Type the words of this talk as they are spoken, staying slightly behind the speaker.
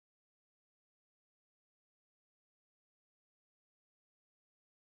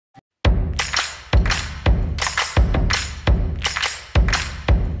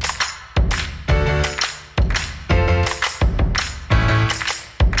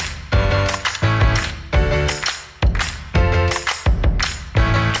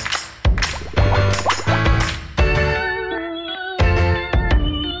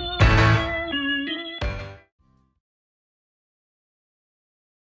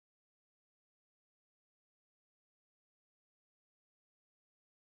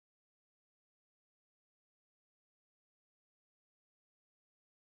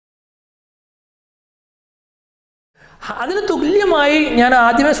അതിന് തുല്യമായി ഞാൻ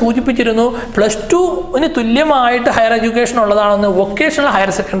ആദ്യമേ സൂചിപ്പിച്ചിരുന്നു +2 തുല്യമായിട്ട് ഹയർ എഡ്യൂക്കേഷൻ ഉള്ളതാണെന്ന് vocational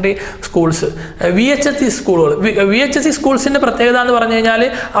higher secondary schools, VHSE സ്കൂളുകൾ. VHSE സ്കൂൾസിൻ്റെ പ്രത്യേകത എന്ന് പറഞ്ഞു കഴിഞ്ഞാൽ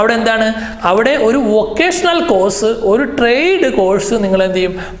അവിടെ എന്താണ്, അവിടെ ഒരു വൊക്കേഷണൽ കോഴ്സ്, ഒരു ട്രേഡ് കോഴ്സ് നിങ്ങൾ എന്ത്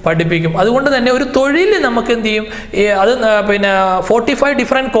ചെയ്യും, പഠിപ്പിക്കും. അതുകൊണ്ട് തന്നെ ഒരു തൊഴിൽ നമുക്ക് എന്ത് ചെയ്യും, അത് പിന്നെ 45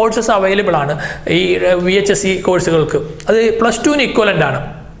 ഡിഫറെൻറ്റ് കോഴ്സസ് അവൈലബിൾ ആണ് ഈ VHSE കോഴ്സുകൾക്ക്. അത് +2 ഇക്വലൻ്റ് ആണ്.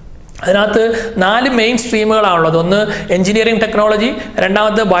 അതിനകത്ത് 4 മെയിൻ സ്ട്രീമുകളാണുള്ളത്. ഒന്ന് എഞ്ചിനീയറിംഗ് ടെക്നോളജി,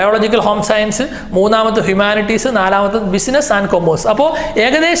 രണ്ടാമത് ബയോളജിക്കൽ ഹോം സയൻസ്, മൂന്നാമത് ഹ്യൂമാനിറ്റീസ്, നാലാമത് ബിസിനസ് ആൻഡ് കൊമേഴ്സ്. അപ്പോൾ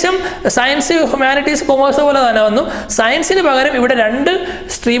ഏകദേശം സയൻസ്, ഹ്യൂമാനിറ്റീസ്, കൊമേഴ്സ് പോലെ തന്നെ വന്നു. സയൻസിന് പകരം ഇവിടെ 2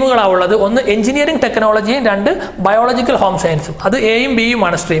 സ്ട്രീമുകളാണ് ഉള്ളത്. ഒന്ന് എഞ്ചിനീയറിംഗ് ടെക്നോളജിയും 2 ബയോളജിക്കൽ ഹോം സയൻസും. അത് എയും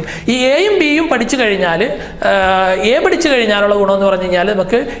ബിയുമാണ് സ്ട്രീം. ഈ എയും ബിയും പഠിച്ചു കഴിഞ്ഞാൽ, പഠിച്ചു കഴിഞ്ഞാലുള്ള ഗുണമെന്ന് പറഞ്ഞു കഴിഞ്ഞാൽ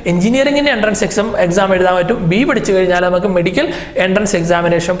നമുക്ക് എഞ്ചിനീയറിംഗിൻ്റെ എൻട്രൻസ് എക്സാം എഴുതാൻ പറ്റും. ബി പഠിച്ചു കഴിഞ്ഞാൽ നമുക്ക് മെഡിക്കൽ എൻട്രൻസ്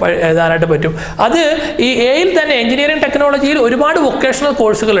എക്സാമിനേഷൻ എഴുതാനായിട്ട് പറ്റും. അത് ഈ എയിൽ തന്നെ എഞ്ചിനീയറിംഗ് ടെക്നോളജിയിൽ ഒരുപാട് വൊക്കേഷണൽ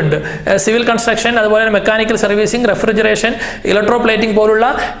കോഴ്സുകളുണ്ട്. സിവിൽ കൺസ്ട്രക്ഷൻ, അതുപോലെ തന്നെ മെക്കാനിക്കൽ സർവീസിംഗ്, റെഫ്രിജറേഷൻ, ഇലക്ട്രോപ്ലേറ്റിംഗ് പോലുള്ള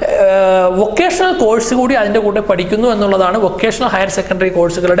വൊക്കേഷണൽ കോഴ്സ് കൂടി അതിൻ്റെ കൂടെ പഠിക്കുന്നു എന്നുള്ളതാണ് വൊക്കേഷണൽ ഹയർ സെക്കൻഡറി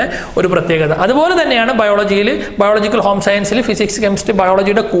കോഴ്സുകളുടെ ഒരു പ്രത്യേകത. അതുപോലെ തന്നെയാണ് ബയോളജിക്കൽ ഹോം സയൻസിൽ ഫിസിക്സ്, കെമിസ്ട്രി,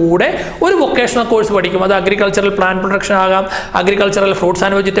 ബയോളജിയുടെ കൂടെ ഒരു വൊക്കേഷണൽ കോഴ്സ് പഠിക്കും. അത് അഗ്രികൾച്ചറൽ പ്ലാന്റ് പ്രൊഡക്ഷൻ ആകാം, അഗ്രികൾച്ചറൽ ഫ്രൂട്ട്സ്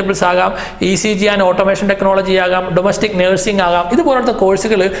ആൻഡ് വെജിറ്റബിൾസ് ആകാം, ECG ആൻഡ് ഓട്ടോമേഷൻ ടെക്നോളജി ആകാം, ഡൊമസ്റ്റിക് നഴ്സിംഗ് ആകാം. ഇതുപോലത്തെ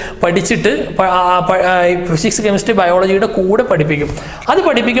കോഴ്സുകൾ പഠിച്ചിട്ട് ഫിസിക്സ്, കെമിസ്ട്രി, ബയോളജിയുടെ കൂടെ പഠിപ്പിക്കും. അത്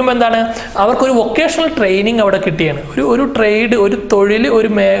പഠിപ്പിക്കുമ്പോൾ എന്താണ്, അവർക്കൊരു വൊക്കേഷണൽ ട്രെയിനിങ് അവിടെ കിട്ടിയാണ്. ഒരു ട്രേഡ്, ഒരു തൊഴിൽ,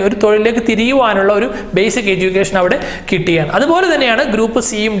 ഒരു തൊഴിലിലേക്ക് തിരിയുവാനുള്ള ഒരു ബേസിക് എഡ്യൂക്കേഷൻ അവിടെ കിട്ടിയാണ്. അതുപോലെ തന്നെയാണ് ഗ്രൂപ്പ്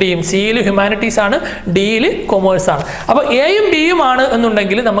സിയും ഡിയും. സിയിൽ ഹ്യൂമാനിറ്റീസ് ആണ്, ഡിയിൽ കൊമേഴ്സ് ആണ്. അപ്പോൾ എയും ബിയും ആണ്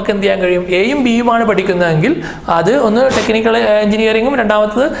എന്നുണ്ടെങ്കിൽ നമുക്ക് എന്ത് ചെയ്യാൻ കഴിയും, എയും ബിയുമാണ് പഠിക്കുന്നതെങ്കിൽ അത് ഒന്ന് ടെക്നിക്കൽ എഞ്ചിനീയറിംഗും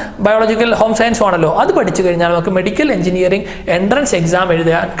രണ്ടാമത്തത് ബയോളജിക്കൽ ഹോം സയൻസും ആണല്ലോ. അത് പഠിച്ചു കഴിഞ്ഞാൽ നമുക്ക് മെഡിക്കൽ എഞ്ചിനീയറിംഗ് എൻട്രൻസ് എക്സാം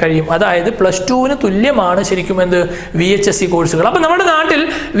എഴുതാൻ കഴിയും. അതായത് +2 തുല്യമാണ് ശരിക്കും എന്ത് VHSE കോഴ്സുകൾ. അപ്പോൾ നമ്മുടെ നാട്ടിൽ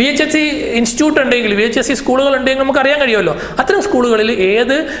VHSE ഇൻസ്റ്റിറ്റ്യൂട്ട് ഉണ്ടെങ്കിൽ, VHSE സ്കൂളുകൾ ഉണ്ടെങ്കിൽ നമുക്ക് അറിയാൻ കഴിയുമല്ലോ അത്തരം സ്കൂളുകളിൽ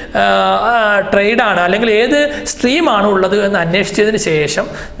ഏത് ട്രേഡാണ് അല്ലെങ്കിൽ ഏത് സ്ട്രീമാണ് ഉള്ളത് എന്ന് അന്വേഷിച്ചതിന് ശേഷം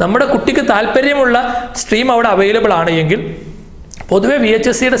നമ്മുടെ കുട്ടിക്ക് താല്പര്യമുള്ള സ്ട്രീം അവിടെ അവൈലബിൾ ആണ് എങ്കിൽ പൊതുവെ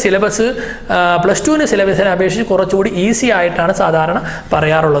VHSEയുടെ സിലബസ് +2 സിലബസിനെ അപേക്ഷിച്ച് കുറച്ചുകൂടി ഈസി ആയിട്ടാണ് സാധാരണ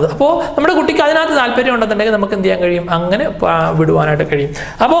പറയാറുള്ളത്. അപ്പോൾ നമ്മുടെ കുട്ടിക്ക് അതിനകത്ത് താല്പര്യം ഉണ്ടെന്നുണ്ടെങ്കിൽ നമുക്ക് എന്ത് ചെയ്യാൻ കഴിയും, അങ്ങനെ വിടുവാനായിട്ട് കഴിയും.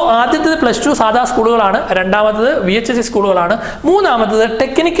 അപ്പോൾ ആദ്യത്തേത് +2 സാധാ സ്കൂളുകളാണ്, രണ്ടാമത്തത് VHSE സ്കൂളുകളാണ്, മൂന്നാമത്തത്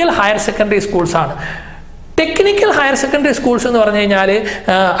ടെക്നിക്കൽ ഹയർ സെക്കൻഡറി സ്കൂൾസ് ആണ്. ടെക്നിക്കൽ ഹയർ സെക്കൻഡറി സ്കൂൾസ് എന്ന് പറഞ്ഞു കഴിഞ്ഞാൽ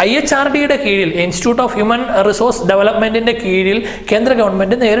IHRDയുടെ കീഴിൽ, ഇൻസ്റ്റിറ്റ്യൂട്ട് ഓഫ് ഹ്യൂമൻ റിസോഴ്സ് ഡെവലപ്മെൻറ്റിൻ്റെ കീഴിൽ കേന്ദ്ര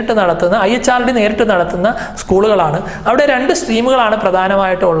ഗവൺമെൻറ് നേരിട്ട് നടത്തുന്ന, IHRD നേരിട്ട് നടത്തുന്ന സ്കൂളുകളാണ്. അവിടെ 2 സ്ട്രീമുകളാണ്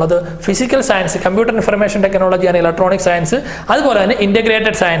പ്രധാനമായിട്ടും ഉള്ളത്. Physical science, computer information technology and electronic science, അതുപോലെ തന്നെ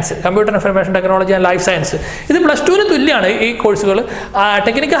integrated science, computer information technology and life science. ഇത് +2 തുല്യമാണ് ഈ കോഴ്സുകൾ.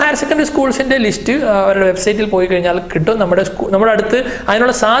 ടെക്നിക്കൽ ഹയർ സെക്കൻഡറി സ്കൂൾസിൻ്റെ ലിസ്റ്റ് അവരുടെ വെബ്സൈറ്റിൽ പോയി കഴിഞ്ഞാൽ കിട്ടും. നമ്മുടെ അടുത്ത്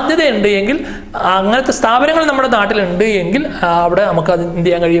അതിനുള്ള സാധ്യതയുണ്ട് എങ്കിൽ, അങ്ങനത്തെ സ്ഥാപനങ്ങൾ നമ്മുടെ നാട്ടിലുണ്ട് എങ്കിൽ അവിടെ നമുക്ക് അത് എന്ത്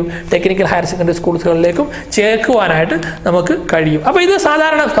ചെയ്യാൻ കഴിയും, ടെക്നിക്കൽ ഹയർ സെക്കൻഡറി സ്കൂളുകളിലേക്കും ചേർക്കുവാനായിട്ട് നമുക്ക് കഴിയും. അപ്പോൾ ഇത്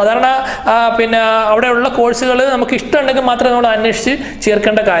സാധാരണ പിന്നെ അവിടെയുള്ള കോഴ്സുകൾ നമുക്ക് ഇഷ്ടമുണ്ടെങ്കിൽ മാത്രമേ നമ്മൾ അന്വേഷിച്ച്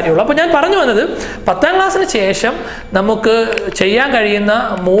ചേർക്കേണ്ട കാര്യമുള്ളൂ. അപ്പോൾ ഞാൻ പറഞ്ഞു വന്നത് 10ാം ക്ലാസ്സിന് ശേഷം നമുക്ക് ചെയ്യാൻ കഴിയുന്ന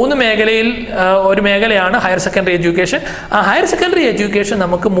 3 മേഖലയിൽ ഒരു മേഖലയാണ് ഹയർ സെക്കൻഡറി എഡ്യൂക്കേഷൻ. ആ ഹയർ സെക്കൻഡറി എഡ്യൂക്കേഷൻ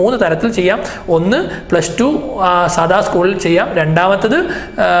നമുക്ക് 3 തരത്തിൽ ചെയ്യാം. ഒന്ന് +2 സാധാ സ്കൂളിൽ ചെയ്യാം, രണ്ടാമത്തത്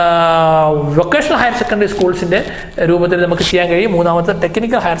വൊക്കേഷണൽ ഹയർ സെക്കൻഡറി സ്കൂൾസിൻ്റെ രൂപത്തിൽ നമുക്ക് ചെയ്യാൻ കഴിയും, മൂന്നാമത്തെ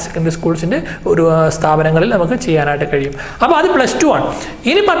ടെക്നിക്കൽ ഹയർ സെക്കൻഡറി സ്കൂൾസിൻ്റെ ഒരു സ്ഥാപനങ്ങളിൽ നമുക്ക് ചെയ്യാനായിട്ട് കഴിയും. അപ്പോൾ അത് +2 ആണ്.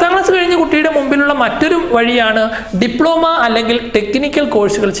 ഇനി 10ാം ക്ലാസ് കഴിഞ്ഞ കുട്ടിയുടെ മുമ്പിലുള്ള മറ്റൊരു വഴിയാണ് ഡിപ്ലോമ അല്ലെങ്കിൽ ടെക്നിക്കൽ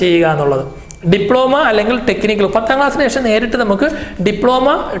കോഴ്സുകൾ ചെയ്യുക എന്നുള്ളത്. ഡിപ്ലോമ അല്ലെങ്കിൽ ടെക്നിക്കൽ 10ാം ക്ലാസ്സിന് ശേഷം നേരിട്ട് നമുക്ക് ഡിപ്ലോമ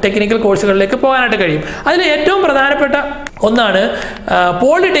ടെക്നിക്കൽ കോഴ്സുകളിലേക്ക് പോകാനായിട്ട് കഴിയും. അതിൽ ഏറ്റവും പ്രധാനപ്പെട്ട ഒന്നാണ്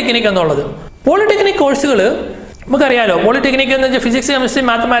പോളിടെക്നിക് എന്നുള്ളത്. പോളിടെക്നിക് കോഴ്സുകൾ നമുക്കറിയാലോ. പോളിടെക്നിക് എന്ന് വെച്ചാൽ ഫിസിക്സ്, കെമിസ്ട്രി,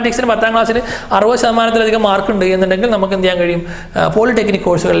 മാത്തമാറ്റിക്സിന് 10ാം ക്ലാസ്സിൽ 60% മാർക്ക് ഉണ്ട് എന്നുണ്ടെങ്കിൽ നമുക്ക് എന്ത് ചെയ്യാൻ കഴിയും, പോളിടെക്നിക്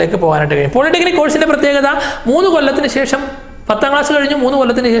കോഴ്സുകളിലേക്ക് പോകാനായിട്ട് കഴിയും. പോളിടെക്നിക് കോഴ്സിൻ്റെ പ്രത്യേകത 3 കൊല്ലത്തിന് ശേഷം, 10ാം ക്ലാസ് കഴിഞ്ഞ് 3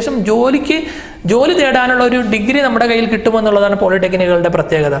 കൊല്ലത്തിന് ശേഷം ജോലി തേടാനുള്ള ഒരു ഡിഗ്രി നമ്മുടെ കയ്യിൽ കിട്ടുമെന്നുള്ളതാണ് പോളിടെക്നിക്കുകളുടെ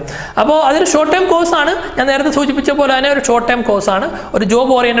പ്രത്യേകത. അപ്പോൾ അതൊരു ഷോർട്ട് ടൈം കോഴ്സാണ്. ഞാൻ നേരത്തെ സൂചിപ്പിച്ച പോലെ തന്നെ ഒരു ഷോർട്ട് ടൈം കോഴ്സാണ്, ഒരു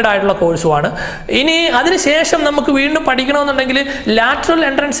ജോബ് ഓറിയൻറ്റഡ് ആയിട്ടുള്ള കോഴ്സുമാണ്. ഇനി അതിനുശേഷം നമുക്ക് വീണ്ടും പഠിക്കണമെന്നുണ്ടെങ്കിൽ ലാറ്ററൽ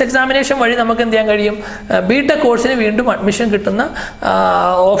എൻട്രൻസ് എക്സാമിനേഷൻ വഴി നമുക്ക് എന്ത് ചെയ്യാൻ കഴിയും, BTech കോഴ്സിന് വീണ്ടും അഡ്മിഷൻ കിട്ടുന്ന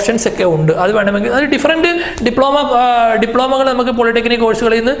ഓപ്ഷൻസ് ഒക്കെ ഉണ്ട്. അത് വേണമെങ്കിൽ അത് ഡിഫറൻറ്റ് ഡിപ്ലോമകൾ നമുക്ക് പോളിടെക്നിക്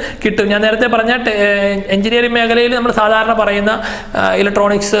കോഴ്സുകളിൽ നിന്ന് കിട്ടും. ഞാൻ നേരത്തെ പറഞ്ഞ എഞ്ചിനീയറിംഗ് മേഖലയിൽ നമ്മൾ സാധാരണ പറയുന്ന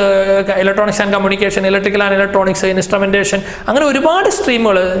electronics and communication, electrical and electronics, instrumentation, അങ്ങനെ ഒരുപാട്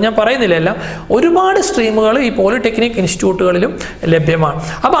സ്ട്രീമുകൾ ഞാൻ പറയുന്നില്ല എല്ലാം, ഒരുപാട് സ്ട്രീമുകൾ ഈ പോളിടെക്നിക് ഇൻസ്റ്റിറ്റ്യൂട്ടുകളിലും ലഭ്യമാണ്.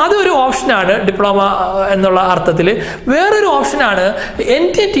 അപ്പോൾ അതൊരു ഓപ്ഷനാണ് ഡിപ്ലോമ എന്നുള്ള അർത്ഥത്തിൽ. വേറൊരു ഓപ്ഷനാണ്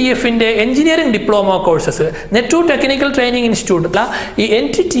NTTFന്റെ engineering diploma courses. Network technical training institute അല്ല, ഈ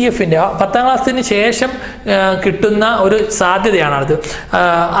NTTFന്റെ 10ാം ക്ലാസ്സിന് ശേഷം കിട്ടുന്ന ഒരു സാധ്യതയാണത്.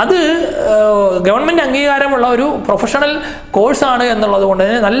 അത് ഗവൺമെൻറ് അംഗീകാരമുള്ള ഒരു പ്രൊഫഷണൽ കോഴ്സാണ് എന്നുള്ളത് കൊണ്ട്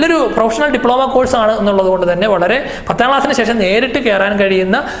തന്നെ, നല്ലൊരു പ്രൊഫഷണൽ ഡിപ്ലോമ കോഴ്സാണ് എന്നുള്ളത് കൊണ്ട് തന്നെ വളരെ 10ാം ക്ലാസ്സിന് ശേഷം നേരിട്ട് കയറാൻ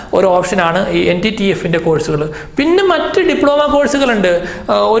കഴിയുന്ന ഒരു ഓപ്ഷനാണ് ഈ NTTFന്റെ കോഴ്സുകൾ. പിന്നെ മറ്റ് ഡിപ്ലോമ കോഴ്സുകളുണ്ട്.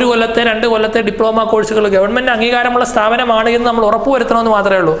 1 കൊല്ലത്തെ 2 കൊല്ലത്തെ ഡിപ്ലോമ കോഴ്സുകൾ ഗവൺമെൻറ് അംഗീകാരമുള്ള സ്ഥാപനമാണ് എന്ന് നമ്മൾ ഉറപ്പുവരുത്തണമെന്ന്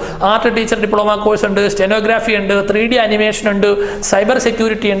മാത്രമേ ഉള്ളൂ. ആർട്ട് ടീച്ചർ ഡിപ്ലോമ കോഴ്സ് ഉണ്ട്, സ്റ്റെനോഗ്രാഫി ഉണ്ട്, 3D അനിമേഷൻ ഉണ്ട്, സൈബർ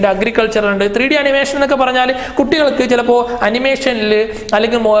സെക്യൂരിറ്റി ഉണ്ട്, അഗ്രികൾച്ചർ ഉണ്ട്. 3D അനിമേഷൻ എന്നൊക്കെ പറഞ്ഞാൽ കുട്ടികൾക്ക് ചിലപ്പോൾ അനിമേഷനിൽ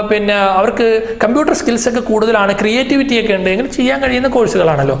അല്ലെങ്കിൽ പിന്നെ അവർക്ക് കമ്പ്യൂട്ടർ സ്കിൽസ് ഒക്കെ കൂടുതലാണ്, ക്രിയേറ്റിവിറ്റി ഒക്കെ ഉണ്ട്, എങ്കിലും ചെയ്യാൻ കഴിയുന്ന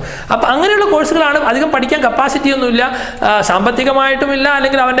കോഴ്സുകളാണല്ലോ. അപ്പം അങ്ങനെയുള്ള കോഴ്സുകളാണ്. അധികം പഠിക്കാൻ കപ്പാസിറ്റി ഒന്നുമില്ല, സാമ്പത്തികമായിട്ടുമില്ല,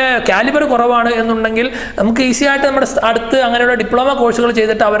 അല്ലെങ്കിൽ അവൻ്റെ കാലിബർ കുറവാണ് എന്നുണ്ടെങ്കിൽ നമുക്ക് ഈസി ആയിട്ട് നമ്മുടെ അടുത്ത് അങ്ങനെയുള്ള ഡിപ്ലോമ കോഴ്സുകൾ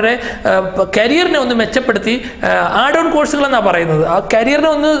ചെയ്തിട്ട് അവരുടെ കരിയറിനെ ഒന്ന് മെച്ചപ്പെടുത്തി, ആഡ് ഓൺ കോഴ്സുകൾ എന്നാണ് പറയുന്നത്, ആ കരിയറിനെ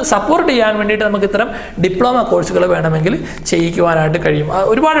ഒന്ന് സപ്പോർട്ട് ചെയ്യാൻ വേണ്ടിയിട്ട് നമുക്ക് ഇത്തരം ഡിപ്ലോമ കോഴ്സുകൾ വേണമെങ്കിൽ ചെയ്യിക്കുവാനായിട്ട് കഴിയും.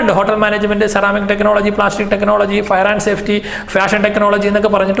 ഒരുപാടുണ്ട്. Hotel management, ceramic technology, plastic technology, fire and safety, fashion technology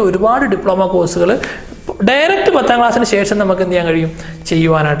എന്നൊക്കെ പറഞ്ഞിട്ട് ഒരുപാട് ഡിപ്ലോമ കോഴ്സുകൾ ഡയറക്റ്റ് 10ാം ക്ലാസ്സിന് ശേഷം നമുക്ക് എന്ത് ചെയ്യാൻ കഴിയും,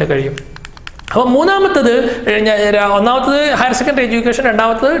 ചെയ്യുവാനായിട്ട് കഴിയും. അപ്പോൾ മൂന്നാമത്തത്, ഒന്നാമത്തത് ഹയർ സെക്കൻഡറി എഡ്യൂക്കേഷൻ,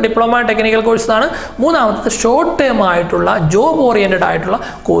 രണ്ടാമത്തത് ഡിപ്ലോമ ടെക്നിക്കൽ കോഴ്സാണ്, മൂന്നാമത്തത് ഷോർട്ട് ടേം ആയിട്ടുള്ള ജോബ് ഓറിയൻറ്റഡ് ആയിട്ടുള്ള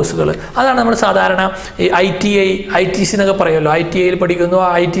കോഴ്സുകൾ. അതാണ് നമ്മൾ സാധാരണ ഈ ITI, ITC എന്നൊക്കെ പറയുമല്ലോ. ITIയിൽ പഠിക്കുന്നു,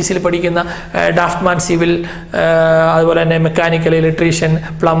 ITCയിൽ പഠിക്കുന്ന ഡ്രാഫ്റ്റ്മാൻ സിവിൽ, അതുപോലെ തന്നെ mechanical, electrician,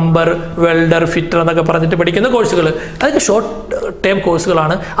 plumber, welder, fitter എന്നൊക്കെ പറഞ്ഞിട്ട് പഠിക്കുന്ന കോഴ്സുകൾ, അതൊക്കെ ഷോർട്ട് ടേം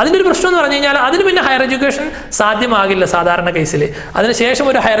കോഴ്സുകളാണ്. അതിൻ്റെ ഒരു പ്രശ്നം എന്ന് പറഞ്ഞു കഴിഞ്ഞാൽ അതിന് പിന്നെ ഹയർ എഡ്യൂക്കേഷൻ സാധ്യമാകില്ല സാധാരണ കേസിൽ. അതിനുശേഷം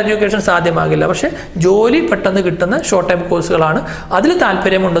ഒരു ഹയർ എഡ്യൂക്കേഷൻ സാധ്യമാകില്ല. പക്ഷെ ജോലി പെട്ടെന്ന് കിട്ടുന്ന ഷോർട്ട് ടൈം കോഴ്സുകളാണ്. അതിൽ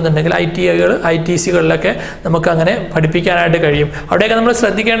താല്പര്യമുണ്ടെന്നുണ്ടെങ്കിൽ ITIകൾ, ITCകളിലൊക്കെ നമുക്ക് അങ്ങനെ പഠിപ്പിക്കാനായിട്ട് കഴിയും. അവിടെയൊക്കെ നമ്മൾ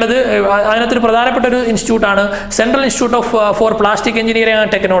ശ്രദ്ധിക്കേണ്ടത്, അതിനകത്തൊരു പ്രധാനപ്പെട്ട ഒരു ഇൻസ്റ്റിറ്റ്യൂട്ടാണ് central institute four plastic engineering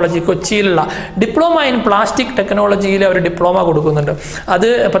and technology, കൊച്ചിയിലുള്ള diploma in plastic ടെക്നോളജിയിൽ അവർ ഡിപ്ലോമ കൊടുക്കുന്നുണ്ട്. അത്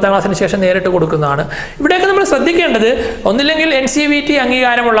 10ാം ക്ലാസ്സിന് ശേഷം നേരിട്ട് കൊടുക്കുന്നതാണ്. ഇവിടെയൊക്കെ നമ്മൾ ശ്രദ്ധിക്കേണ്ടത്, ഒന്നില്ലെങ്കിൽ NCVT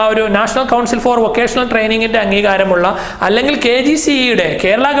അംഗീകാരമുള്ള ഒരു നാഷണൽ കൗൺസിൽ ഫോർ വൊക്കേഷണൽ ട്രെയിനിങ്ങിൻ്റെ അംഗീകാരമുള്ള, അല്ലെങ്കിൽ KGCEയുടെ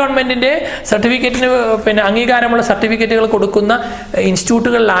കേരള ഗവൺമെൻറ്റിൻ്റെ സർട്ടിഫിക്കറ്റിന് പിന്നെ അംഗീകാരമുള്ള സർട്ടിഫിക്കറ്റുകൾ കൊടുക്കുന്ന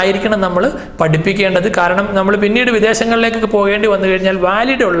ഇൻസ്റ്റിറ്റ്യൂട്ടുകളിലായിരിക്കണം നമ്മൾ പഠിപ്പിക്കേണ്ടത്. കാരണം നമ്മൾ പിന്നീട് വിദേശങ്ങളിലേക്കൊക്കെ പോകേണ്ടി വന്നു കഴിഞ്ഞാൽ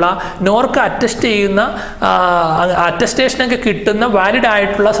വാലിഡ് ഉള്ള, നോർക്ക് അറ്റസ്റ്റ് ചെയ്യുന്ന, അറ്റസ്റ്റേഷനൊക്കെ കിട്ടുന്ന വാലിഡ്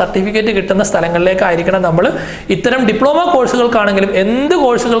ആയിട്ടുള്ള സർട്ടിഫിക്കറ്റ് കിട്ടുന്ന സ്ഥലങ്ങളിലേക്കായിരിക്കണം നമ്മൾ ഇത്തരം ഡിപ്ലോമ കോഴ്സുകൾക്കാണെങ്കിലും എന്ത്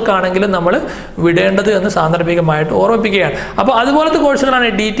കോഴ്സുകൾക്കാണെങ്കിലും നമ്മൾ വിടേണ്ടത് എന്ന് സാന്ദർഭികമായിട്ട് ഓർമ്മിപ്പിക്കുകയാണ്. അപ്പോൾ അതുപോലത്തെ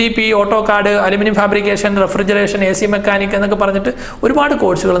കോഴ്സുകളാണ് DTP, AutoCAD, aluminium fabrication, refrigeration, AC mechanic എന്നൊക്കെ പറഞ്ഞിട്ട് ഒരുപാട്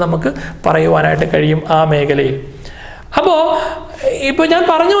കോഴ്സുകൾ നമുക്ക് പറയുവാനായിട്ട് കഴിയും ആ മേഖലയിൽ. അപ്പോൾ ഇപ്പോൾ ഞാൻ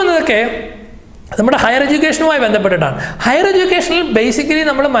പറഞ്ഞു വന്നതൊക്കെ നമ്മുടെ ഹയർ എഡ്യൂക്കേഷനുമായി ബന്ധപ്പെട്ടിട്ടാണ്. ഹയർ എഡ്യൂക്കേഷനിൽ ബേസിക്കലി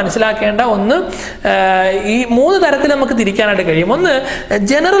നമ്മൾ മനസ്സിലാക്കേണ്ട ഒന്ന്, ഈ 3 തരത്തിൽ നമുക്ക് തിരിക്കാനായിട്ട് കഴിയും. ഒന്ന്,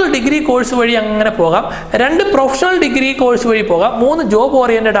 ജനറൽ ഡിഗ്രി കോഴ്സ് വഴി അങ്ങനെ പോകാം. 2, പ്രൊഫഷണൽ ഡിഗ്രി കോഴ്സ് വഴി പോകാം. 3, ജോബ്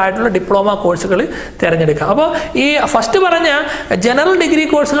ഓറിയൻറ്റഡ് ആയിട്ടുള്ള ഡിപ്ലോമ കോഴ്സുകൾ തിരഞ്ഞെടുക്കാം. അപ്പോൾ ഈ ഫസ്റ്റ് പറഞ്ഞ ജനറൽ ഡിഗ്രി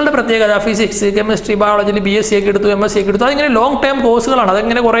കോഴ്സുകളുടെ പ്രത്യേകത, ഫിസിക്സ്, കെമിസ്ട്രി, ബയോളജിയിൽ BSc ഒക്കെ എടുത്തു, MSc ഒക്കെ എടുത്തു, അതിങ്ങനെ ലോങ് ടേം കോഴ്സുകളാണ്,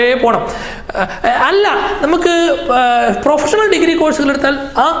 അതങ്ങനെ കുറേ പോകണം. അല്ല, നമുക്ക് പ്രൊഫഷണൽ ഡിഗ്രി കോഴ്സുകൾ എടുത്താൽ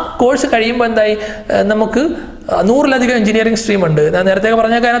ആ കോഴ്സ് കഴിയുമ്പോൾ എന്തായി, നമുക്ക് 100-ലധികം എഞ്ചിനീയറിംഗ് സ്ട്രീം ഉണ്ട്. ഞാൻ നേരത്തെ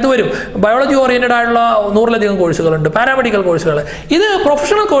പറഞ്ഞാൽ അതിനകത്ത് വരും. ബയോളജി ഓറിയൻറ്റഡ് ആയിട്ടുള്ള 100-ലധികം കോഴ്സുകളുണ്ട്, പാരാമെഡിക്കൽ കോഴ്സുകൾ. ഇത്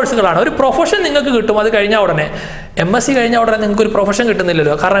പ്രൊഫഷണൽ കോഴ്സുകളാണ്. ഒരു പ്രൊഫഷൻ നിങ്ങൾക്ക് കിട്ടും അത് കഴിഞ്ഞാൽ ഉടനെ. MSc കഴിഞ്ഞാൽ ഉടനെ നിങ്ങൾക്ക് ഒരു പ്രൊഫഷൻ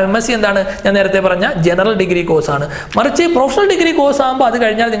കിട്ടുന്നില്ലല്ലോ. കാരണം MSc എന്താണ്, ഞാൻ നേരത്തെ പറഞ്ഞ ജനറൽ ഡിഗ്രി കോഴ്സാണ്. മറിച്ച് പ്രൊഫഷണൽ ഡിഗ്രി കോഴ്സ് ആകുമ്പോൾ അത്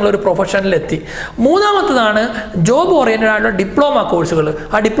കഴിഞ്ഞാൽ നിങ്ങളൊരു പ്രൊഫഷനിലെത്തി. മൂന്നാമത്തതാണ് ജോബ് ഓറിയൻറ്റഡ് ആയിട്ടുള്ള ഡിപ്ലോമ കോഴ്സുകൾ.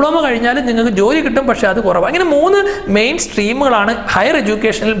 ആ ഡിപ്ലോമ കഴിഞ്ഞാൽ നിങ്ങൾക്ക് ജോലി കിട്ടും, പക്ഷേ അത് കുറവാണ്. അങ്ങനെ 3 മെയിൻ സ്ട്രീമുകളാണ് ഹയർ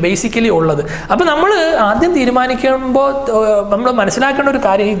എഡ്യൂക്കേഷനിൽ ബേസിക്കലി ഉള്ളത്. അപ്പോൾ നമ്മൾ ആദ്യം തീരുമാനിക്കുമ്പോൾ നമ്മൾ മനസ്സിലാക്കേണ്ട ഒരു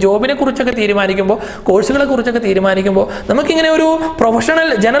കാര്യം, ഈ ജോബിനെ കുറിച്ചൊക്കെ തീരുമാനിക്കുമ്പോൾ, കോഴ്സുകളെ കുറിച്ചൊക്കെ തീരുമാനിക്കുമ്പോൾ, നമുക്കിങ്ങനെ ഒരു പ്രൊഫഷണൽ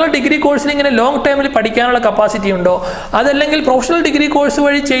ജനറൽ ഡിഗ്രി കോഴ്സിൽ ഇങ്ങനെ ലോങ് ടൈമിൽ പഠിക്കാനുള്ള കപ്പാസിറ്റി ഉണ്ടോ, അതല്ലെങ്കിൽ പ്രൊഫഷണൽ ഡിഗ്രി കോഴ്സ്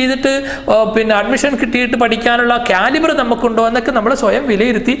വഴി ചെയ്തിട്ട് പിന്നെ അഡ്മിഷൻ കിട്ടിയിട്ട് പഠിക്കാനുള്ള കാലിബർ നമുക്കുണ്ടോ എന്നൊക്കെ നമ്മൾ സ്വയം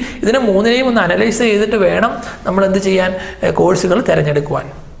വിലയിരുത്തി ഇതിനെ 3നെയും ഒന്ന് അനലൈസ് ചെയ്തിട്ട് വേണം നമ്മൾ എന്ത് ചെയ്യാൻ, കോഴ്സുകൾ തിരഞ്ഞെടുക്കുവാൻ.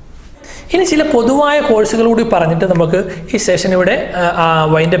 ഇനി ചില പൊതുവായ കോഴ്സുകൾ കൂടി പറഞ്ഞിട്ട് നമുക്ക് ഈ സെഷൻ ഇവിടെ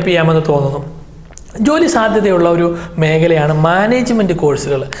വൈൻഡപ്പ് ചെയ്യാമെന്ന് തോന്നുന്നു. ജോലി സാധ്യതയുള്ള ഒരു മേഖലയാണ് മാനേജ്മെൻറ്റ്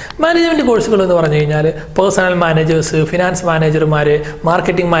കോഴ്സുകൾ. മാനേജ്മെൻറ്റ് കോഴ്സുകൾ എന്ന് പറഞ്ഞു കഴിഞ്ഞാൽ പേഴ്സണൽ മാനേജേഴ്സ്, ഫിനാൻസ് മാനേജർമാർ,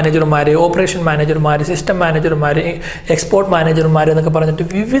 മാർക്കറ്റിംഗ് മാനേജർമാർ, ഓപ്പറേഷൻ മാനേജർമാർ, സിസ്റ്റം മാനേജർമാർ, എക്സ്പോർട്ട് മാനേജർമാർ എന്നൊക്കെ പറഞ്ഞിട്ട്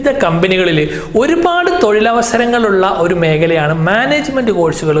വിവിധ കമ്പനികളിൽ ഒരുപാട് തൊഴിലവസരങ്ങളുള്ള ഒരു മേഖലയാണ് മാനേജ്മെൻറ്റ്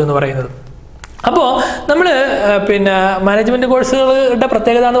കോഴ്സുകൾ എന്ന് പറയുന്നത്. അപ്പോൾ നമ്മൾ പിന്നെ മാനേജ്മെൻറ്റ് കോഴ്സുകളുടെ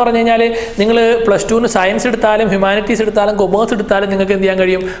പ്രത്യേകത എന്ന് പറഞ്ഞു കഴിഞ്ഞാൽ നിങ്ങൾ +2 സയൻസ് എടുത്താലും ഹ്യൂമാനിറ്റീസ് എടുത്താലും കൊമേഴ്സ് എടുത്താലും നിങ്ങൾക്ക് എന്ത് ചെയ്യാൻ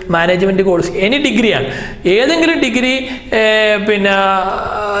കഴിയും മാനേജ്മെൻറ്റ് കോഴ്സ് എനി ഡിഗ്രിയാണ് ഏതെങ്കിലും ഡിഗ്രി പിന്നെ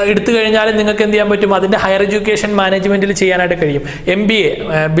എടുത്തു കഴിഞ്ഞാലും നിങ്ങൾക്ക് എന്ത് ചെയ്യാൻ പറ്റും അതിൻ്റെ ഹയർ എഡ്യൂക്കേഷൻ മാനേജ്മെൻറ്റിൽ ചെയ്യാനായിട്ട് കഴിയും MBA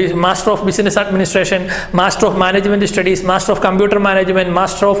master of business administration master of management studies master of computer management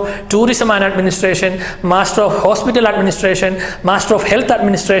master of tourism and administration master of hospital administration master of health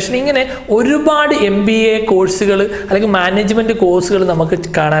administration ഇങ്ങനെ ഒരുപാട് MBA കോഴ്സുകൾ അല്ലെങ്കിൽ മാനേജ്മെൻറ്റ് കോഴ്സുകൾ നമുക്ക്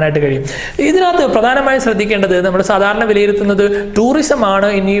കാണാനായിട്ട് കഴിയും ഇതിനകത്ത് പ്രധാനമായും ശ്രദ്ധിക്കേണ്ടത് നമ്മൾ സാധാരണ വിലയിരുത്തുന്നത് ടൂറിസമാണ്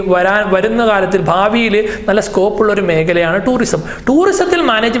ഇനി വരുന്ന കാലത്തിൽ ഭാവിയിൽ നല്ല സ്കോപ്പുള്ള ഒരു മേഖലയാണ് ടൂറിസത്തിൽ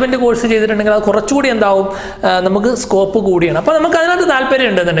മാനേജ്മെൻറ്റ് കോഴ്സ് ചെയ്തിട്ടുണ്ടെങ്കിൽ അത് കുറച്ചുകൂടി എന്താവും നമുക്ക് സ്കോപ്പ് കൂടിയാണ് അപ്പോൾ നമുക്ക് അതിനകത്ത് താല്പര്യം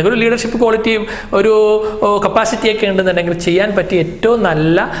ഉണ്ടെന്നുണ്ടെങ്കിൽ ഒരു ലീഡർഷിപ്പ് ക്വാളിറ്റിയും ഒരു കപ്പാസിറ്റിയൊക്കെ ഉണ്ടെന്നുണ്ടെങ്കിൽ ചെയ്യാൻ പറ്റിയ ഏറ്റവും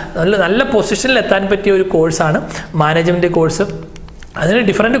നല്ല പൊസിഷനിൽ എത്താൻ പറ്റിയ ഒരു കോഴ്സാണ് മാനേജ്മെൻറ്റ് കോഴ്സ് അതിന്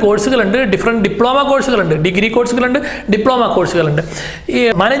ഡിഫറെൻറ്റ് കോഴ്സുകളുണ്ട് ഡിഫറെൻറ്റ് ഡിപ്ലോമ കോഴ്സുകളുണ്ട് ഡിഗ്രി കോഴ്സുകളുണ്ട് ഡിപ്ലോമ കോഴ്സുകളുണ്ട് ഈ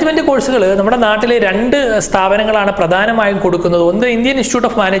മാനേജ്മെൻറ്റ് കോഴ്സുകൾ നമ്മുടെ നാട്ടിലെ 2 സ്ഥാപനങ്ങളാണ് പ്രധാനമായും കൊടുക്കുന്നത് ഒന്ന് Indian institute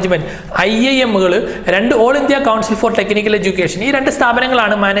of management IIMകൾ 2 all India council four technical education ഈ 2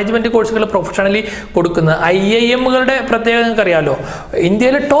 സ്ഥാപനങ്ങളാണ് മാനേജ്മെൻറ്റ് കോഴ്സുകൾ പ്രൊഫഷണലി കൊടുക്കുന്നത് IIMകളുടെ പ്രത്യേകത നിങ്ങൾക്ക് അറിയാമല്ലോ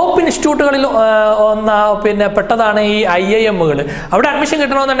ഇന്ത്യയിലെ ടോപ്പ് ഇൻസ്റ്റിറ്റ്യൂട്ടുകളിൽ പിന്നെ പെട്ടതാണ് ഈ IIMകൾ അവിടെ അഡ്മിഷൻ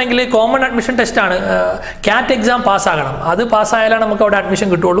കിട്ടണമെന്നുണ്ടെങ്കിൽ കോമൺ അഡ്മിഷൻ ടെസ്റ്റാണ് CAT എക്സാം പാസ്സാകണം അത് പാസ്സായാലാണ് നമുക്ക് അവിടെ അഡ്മിഷൻ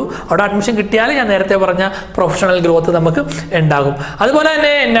കിട്ടുള്ളൂ അവിടെ അഡ്മിഷൻ കിട്ടിയാൽ ഞാൻ നേരത്തെ പറഞ്ഞ പ്രൊഫഷണൽ ഗ്രോത്ത് നമുക്ക് ഉണ്ടാകും അതുപോലെ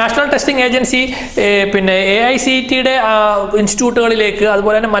തന്നെ നാഷണൽ ടെസ്റ്റിംഗ് ഏജൻസി പിന്നെ AICTയുടെ ഇൻസ്റ്റിറ്റ്യൂട്ടുകളിലേക്ക്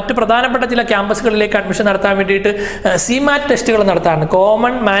അതുപോലെ തന്നെ മറ്റ് പ്രധാനപ്പെട്ട ചില ക്യാമ്പസുകളിലേക്ക് അഡ്മിഷൻ നടത്താൻ വേണ്ടിയിട്ട് CMAT ടെസ്റ്റുകൾ നടത്താറുണ്ട്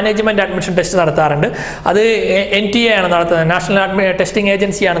കോമൺ മാനേജ്മെൻറ്റ് അഡ്മിഷൻ ടെസ്റ്റ് നടത്താറുണ്ട് അത് NTA ആണ് നടത്തുന്നത് നാഷണൽ ടെസ്റ്റിംഗ്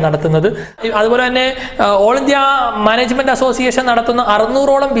ഏജൻസിയാണ് നടത്തുന്നത് അതുപോലെ തന്നെ ഓൾ ഇന്ത്യ മാനേജ്മെൻറ്റ് അസോസിയേഷൻ നടത്തുന്ന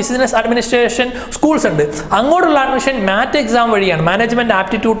 600ഓളം ബിസിനസ് അഡ്മിനിസ്ട്രേഷൻ സ്കൂൾസ് ഉണ്ട് അങ്ങോട്ടുള്ള അഡ്മിഷൻ MAT എക്സാം വഴിയാണ് management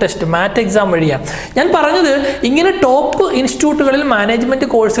aptitude test MAT exam വഴിയാണ് ഞാൻ പറഞ്ഞത് ഇങ്ങനെ ടോപ്പ് ഇൻസ്റ്റിറ്റ്യൂട്ടുകളിൽ മാനേജ്മെൻറ്റ്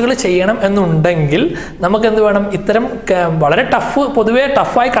കോഴ്സുകൾ ചെയ്യണം എന്നുണ്ടെങ്കിൽ നമുക്ക് എന്ത് വേണം ഇത്തരം വളരെ പൊതുവേ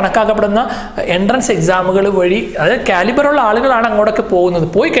ടഫായി കണക്കാക്കപ്പെടുന്ന എൻട്രൻസ് എക്സാമുകൾ വഴി അതായത് കാലിബറുള്ള ആളുകളാണ് അങ്ങോട്ടൊക്കെ പോകുന്നത്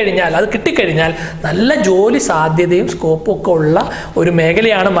പോയി കഴിഞ്ഞാൽ അത് കിട്ടിക്കഴിഞ്ഞാൽ നല്ല ജോലി സാധ്യതയും സ്കോപ്പും ഒക്കെ ഉള്ള ഒരു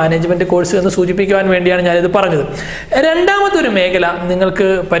മേഖലയാണ് മാനേജ്മെൻറ്റ് കോഴ്സ് എന്ന് സൂചിപ്പിക്കുവാൻ വേണ്ടിയാണ് ഞാനിത് പറഞ്ഞത് രണ്ടാമതൊരു മേഖല നിങ്ങൾക്ക്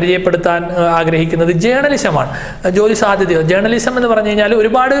പരിചയപ്പെടുത്താൻ ആഗ്രഹിക്കുന്നത് ജേർണലിസമാണ് ജോലി സാധ്യതയോ ജേർണലിസം എന്ന് പറഞ്ഞു കഴിഞ്ഞാൽ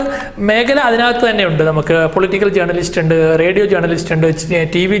ഒരുപാട് മേഖല അതിനകത്ത് തന്നെയുണ്ട് നമുക്ക് പൊളിറ്റിക്കൽ ജേർണലിസ്റ്റ് ഉണ്ട് റേഡിയോ ജേർണലിസ്റ്റ് ഉണ്ട്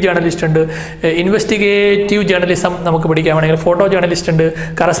TV ജേർണലിസ്റ്റ് ഉണ്ട് ഇൻവെസ്റ്റിഗേറ്റീവ് ജേർണലിസം നമുക്ക് പഠിക്കാൻ വേണമെങ്കിൽ ഫോട്ടോ ജേർണലിസ്റ്റ് ഉണ്ട്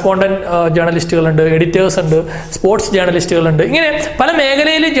കറസ്പോണ്ടൻറ്റ് ജേർണലിസ്റ്റുകളുണ്ട് എഡിറ്റേഴ്സ് ഉണ്ട് സ്പോർട്സ് ജേർണലിസ്റ്റുകളുണ്ട് ഇങ്ങനെ പല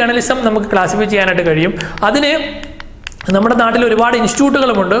മേഖലയിൽ ജേർണലിസം നമുക്ക് ക്ലാസിഫൈ ചെയ്യാനായിട്ട് കഴിയും അതിന് നമ്മുടെ നാട്ടിൽ ഒരുപാട്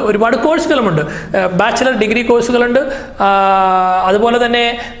ഇൻസ്റ്റിറ്റ്യൂട്ടുകളുമുണ്ട് ഒരുപാട് കോഴ്സുകളുമുണ്ട് ബാച്ചിലർ ഡിഗ്രി കോഴ്സുകളുണ്ട് അതുപോലെ തന്നെ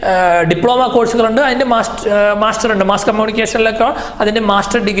ഡിപ്ലോമ കോഴ്സുകളുണ്ട് അതിൻ്റെ മാസ്റ്റർ ഉണ്ട് മാസ് കമ്മ്യൂണിക്കേഷനിലൊക്കെ അതിൻ്റെ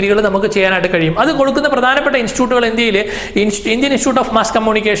മാസ്റ്റർ ഡിഗ്രികൾ നമുക്ക് ചെയ്യാനായിട്ട് കഴിയും അത് കൊടുക്കുന്ന പ്രധാനപ്പെട്ട ഇൻസ്റ്റിറ്റ്യൂട്ടുകൾ ഇന്ത്യയിൽ Indian institute of mass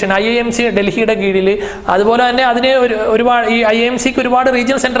communication IIMC ഡൽഹിയുടെ കീഴിൽ അതുപോലെ തന്നെ അതിന് ഒരുപാട് ഈ IIMCക്ക് ഒരുപാട്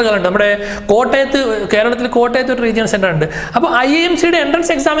റീജിയണൽ സെൻ്ററുകളുണ്ട് നമ്മുടെ കേരളത്തിൽ കോട്ടയത്ത് ഒരു റീജിയണൽ സെൻ്റർ ഉണ്ട് അപ്പോൾ IIMCയുടെ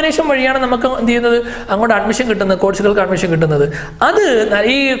എൻട്രൻസ് എക്സാമിനേഷൻ വഴിയാണ് നമുക്ക് എന്ത് ചെയ്യുന്നത് അങ്ങോട്ട് അഡ്മിഷൻ കിട്ടുന്നത് കോഴ്സുകൾക്ക് അഡ്മിഷൻ കിട്ടുന്നത് അത്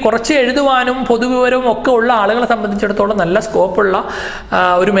ഈ കുറച്ച് എഴുതുവാനും പൊതുവിവരവും ഒക്കെ ഉള്ള ആളുകളെ സംബന്ധിച്ചിടത്തോളം നല്ല സ്കോപ്പുള്ള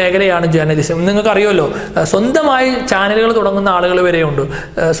ഒരു മേഖലയാണ് ജേർണലിസം നിങ്ങൾക്ക് അറിയുമല്ലോ സ്വന്തമായി ചാനലുകൾ തുടങ്ങുന്ന ആളുകൾ വരെയുണ്ട്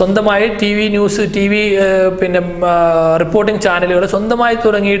സ്വന്തമായി TV ന്യൂസ് TV പിന്നെ റിപ്പോർട്ടിംഗ് ചാനലുകൾ സ്വന്തമായി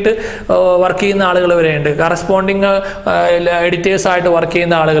തുടങ്ങിയിട്ട് വർക്ക് ചെയ്യുന്ന ആളുകൾ വരെയുണ്ട് കറസ്പോണ്ടിങ് എഡിറ്റേഴ്സായിട്ട് വർക്ക്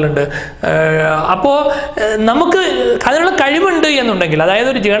ചെയ്യുന്ന ആളുകളുണ്ട് അപ്പോൾ നമുക്ക് അതിനുള്ള കഴിവുണ്ട് എന്നുണ്ടെങ്കിൽ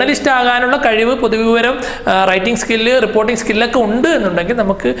അതായത് ഒരു ജേർണലിസ്റ്റ് ആകാനുള്ള കഴിവ് പൊതുവിവരം റൈറ്റിംഗ് സ്കില്ല് റിപ്പോർട്ടിംഗ് സ്കില്ലൊക്കെ ഉണ്ട് എന്നുണ്ടെങ്കിൽ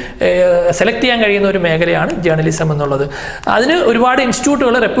നമുക്ക് സെലക്ട് ചെയ്യാൻ കഴിയുന്ന ഒരു മേഖലയാണ് ജേർണലിസം എന്നുള്ളത് അതിന് ഒരുപാട്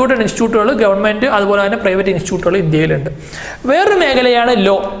ഇൻസ്റ്റിറ്റ്യൂട്ടുകൾ റെപ്യൂട്ടഡ് ഇൻസ്റ്റിറ്റ്യൂട്ടുകൾ ഗവൺമെൻറ് അതുപോലെ തന്നെ പ്രൈവറ്റ് ഇൻസ്റ്റിറ്റ്യൂട്ടുകൾ ഇന്ത്യയിലുണ്ട് വേറൊരു മേഖലയാണ്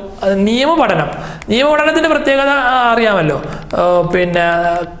ലോ നിയമപഠനത്തിൻ്റെ പ്രത്യേകത അറിയാമല്ലോ പിന്നെ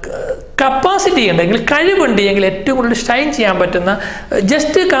കപ്പാസിറ്റി ഉണ്ടെങ്കിൽ കഴിവുണ്ട് എങ്കിൽ ഏറ്റവും കൂടുതൽ ഷൈൻ ചെയ്യാൻ പറ്റുന്ന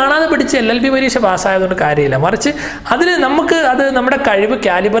ജസ്റ്റ് കാണാതെ പിടിച്ച് LLB പരീക്ഷ പാസ്സായതുകൊണ്ട് കാര്യമില്ല മറിച്ച് അതിൽ നമുക്ക് അത് നമ്മുടെ കഴിവ്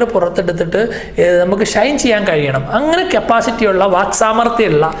കാലിബർ പുറത്തെടുത്തിട്ട് നമുക്ക് ഷൈൻ ചെയ്യാൻ കഴിയണം അങ്ങനെ കപ്പാസിറ്റിയുള്ള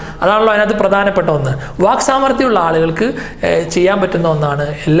വാക്സാമർത്ഥ്യമുള്ള അതാണല്ലോ അതിനകത്ത് പ്രധാനപ്പെട്ട ഒന്ന് വാക്സാമർത്ഥ്യമുള്ള ആളുകൾക്ക് ചെയ്യാൻ പറ്റുന്ന ഒന്നാണ്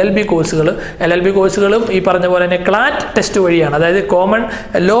LLB കോഴ്സുകളും ഈ പറഞ്ഞ പോലെ തന്നെ ക്ലാറ്റ് ടെസ്റ്റ് വഴിയാണ് അതായത് കോമൺ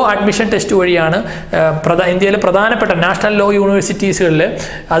ലോ അഡ്മിഷൻ ടെസ്റ്റ് വഴിയാണ് ഇന്ത്യയിലെ പ്രധാനപ്പെട്ട നാഷണൽ ലോ യൂണിവേഴ്സിറ്റീസുകളിൽ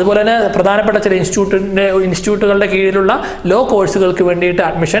അതുപോലെ തന്നെ പ്രധാനപ്പെട്ട ചില ഇൻസ്റ്റിറ്റ്യൂട്ടുകളുടെ കീഴിലുള്ള ലോ കോഴ്സുകൾക്ക് വേണ്ടിയിട്ട്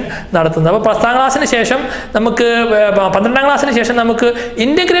അഡ്മിഷൻ നടത്തുന്നത് അപ്പോൾ 10ാം ക്ലാസ്സിന് ശേഷം നമുക്ക് 12ാം ക്ലാസ്സിന് ശേഷം നമുക്ക്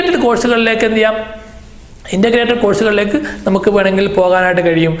ഇൻ്റഗ്രേറ്റഡ് കോഴ്സുകളിലേക്ക് എന്ത് ചെയ്യാം ഇൻ്റഗ്രേറ്റഡ് കോഴ്സുകളിലേക്ക് നമുക്ക് വേണമെങ്കിൽ പോകാനായിട്ട്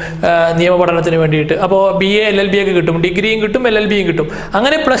കഴിയും നിയമപഠനത്തിന് വേണ്ടിയിട്ട്. അപ്പോൾ BA LLB ഒക്കെ കിട്ടും, ഡിഗ്രിയും കിട്ടും, LLBയും കിട്ടും.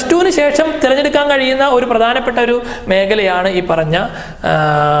 അങ്ങനെ +2-ന് ശേഷം തിരഞ്ഞെടുക്കാൻ കഴിയുന്ന ഒരു പ്രധാനപ്പെട്ട ഒരു മേഖലയാണ് ഈ പറഞ്ഞ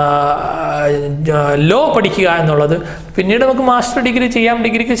ലോ പഠിക്കുക എന്നുള്ളത്. പിന്നീട് നമുക്ക് മാസ്റ്റർ ഡിഗ്രി ചെയ്യാം,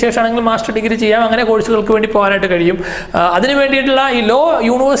 ഡിഗ്രിക്ക് ശേഷമാണെങ്കിൽ മാസ്റ്റർ ഡിഗ്രി ചെയ്യാം, അങ്ങനെ കോഴ്സുകൾക്ക് വേണ്ടി പോകാനായിട്ട് കഴിയും. അതിന് വേണ്ടിയിട്ടുള്ള ഈ ലോ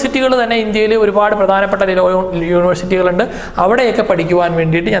യൂണിവേഴ്സിറ്റികൾ തന്നെ ഇന്ത്യയിൽ ഒരുപാട് പ്രധാനപ്പെട്ട ലോ യൂണിവേഴ്സിറ്റികളുണ്ട്. അവിടെയൊക്കെ പഠിക്കുവാൻ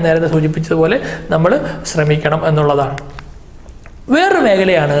വേണ്ടിയിട്ട് ഞാൻ നേരത്തെ സൂചിപ്പിച്ചതുപോലെ നമ്മൾ ശ്രമിക്കണം എന്നുള്ളതാണ്. വേറൊരു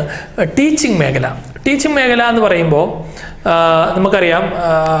മേഖലയാണ് ടീച്ചിങ് മേഖല. ടീച്ചിങ് മേഖല എന്ന് പറയുമ്പോൾ നമുക്കറിയാം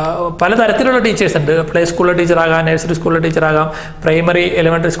പലതരത്തിലുള്ള ടീച്ചേഴ്സ് ഉണ്ട്. പ്ലേ സ്കൂളിലെ ടീച്ചറാകാം, നഴ്സറി സ്കൂളിലെ ടീച്ചറാകാം, പ്രൈമറി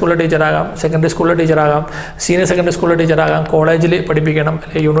എലിമെൻ്ററി സ്കൂളിലെ ടീച്ചറാകാം, സെക്കൻഡറി സ്കൂളിലെ ടീച്ചറാകാം, സീനിയർ സെക്കൻഡറി സ്കൂളിലെ ടീച്ചറാകാം, കോളേജിൽ പഠിപ്പിക്കണം,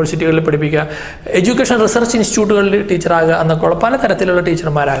 അല്ലെങ്കിൽ യൂണിവേഴ്സിറ്റികളിൽ പഠിപ്പിക്കുക, എഡ്യൂക്കേഷൻ റിസർച്ച് ഇൻസ്റ്റിറ്റ്യൂട്ടുകളിൽ ടീച്ചറാകുക എന്നൊക്കെയുള്ള പലതരത്തിലുള്ള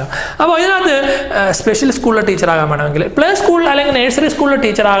ടീച്ചർമാരാകാം. അപ്പോൾ ഇതിനകത്ത് സ്പെഷ്യൽ സ്കൂളിലെ ടീച്ചറാകാൻ വേണമെങ്കിൽ, പ്ലേ സ്കൂൾ അല്ലെങ്കിൽ നഴ്സറി സ്കൂളിലെ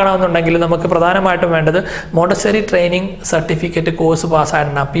ടീച്ചറാകണമെന്നുണ്ടെങ്കിൽ നമുക്ക് പ്രധാനമായിട്ടും വേണ്ടത് Montessori training certificate course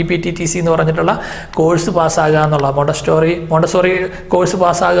പാസ്സാകണം. PPTTC എന്ന് പറഞ്ഞിട്ടുള്ള കോഴ്സ് പാസ്സാകുക എന്നുള്ളത്, മോണ്ടസോറി കോഴ്സ്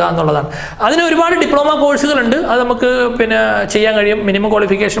പാസ്സാകുക എന്നുള്ളതാണ്. അതിന് ഒരുപാട് ഡിപ്ലോമ കോഴ്സുകളുണ്ട്. അത് നമുക്ക് ചെയ്യാൻ കഴിയും. മിനിമം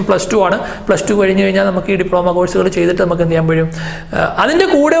ക്വാളിഫിക്കേഷൻ +2 ആണ്. +2 കഴിഞ്ഞ് കഴിഞ്ഞാൽ നമുക്ക് ഈ ഡിപ്ലോമ കോഴ്സുകൾ ചെയ്തിട്ട് നമുക്ക് എന്ത് ചെയ്യാൻ കഴിയും. അതിൻ്റെ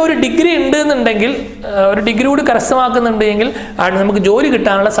കൂടെ ഒരു ഡിഗ്രി ഉണ്ട് എന്നുണ്ടെങ്കിൽ, ഒരു ഡിഗ്രി കൂടി കരസ്ഥമാക്കുന്നുണ്ടെങ്കിൽ നമുക്ക് ജോലി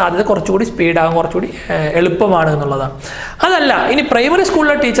കിട്ടാനുള്ള സാധ്യത കുറച്ചുകൂടി സ്പീഡാകും, കുറച്ചുകൂടി എളുപ്പമാണ് എന്നുള്ളതാണ്. അതല്ല, ഇനി പ്രൈമറി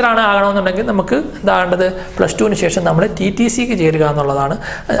സ്കൂളിലെ ടീച്ചറാണ് ആകണമെന്നുണ്ടെങ്കിൽ നമുക്ക് എന്താകേണ്ടത്, +2-ന് ശേഷം നമ്മൾ TTCക്ക് ചേരുക എന്നുള്ളതാണ്.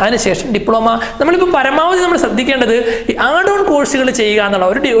 അതിനുശേഷം ഡിപ്ലോമ. നമ്മളിപ്പോൾ പരമാവധി നമ്മൾ ശ്രദ്ധിക്കേണ്ടത് ഈ ആഡ് ഓൺ കോഴ്സുകൾ ചെയ്യുക എന്നുള്ള.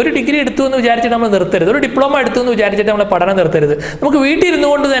 ഒരു ഡിഗ്രി എടുത്തു എന്ന് വിചാരിച്ചിട്ട് നമ്മൾ നിർത്തരുത്, ഒരു ഡിപ്ലോമ എടുത്തു എന്ന് വിചാരിച്ചിട്ട് നമ്മൾ പഠനം നിർത്തരുത്. നമുക്ക് വീട്ടിൽ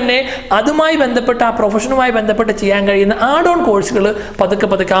ഇരുന്നുകൊണ്ട് തന്നെ അതുമായി ബന്ധപ്പെട്ട്, ആ പ്രൊഫഷനുമായി ബന്ധപ്പെട്ട് ചെയ്യാൻ കഴിയുന്ന ആഡ് ഓൺ കോഴ്സുകൾ പതുക്കെ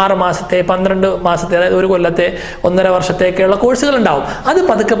 6 മാസത്തെ, 12 മാസത്തെ, അതായത് 1 കൊല്ലത്തെ, 1.5 വർഷത്തേക്കുള്ള കോഴ്സുകൾ ഉണ്ടാവും. അത്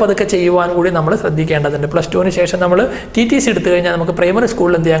പതുക്കെ ചെയ്യുവാൻ കൂടി നമ്മൾ ശ്രദ്ധിക്കേണ്ടതുണ്ട്. +2-ന് ശേഷം നമ്മൾ TTC എടുത്തു കഴിഞ്ഞാൽ നമുക്ക് പ്രൈമറി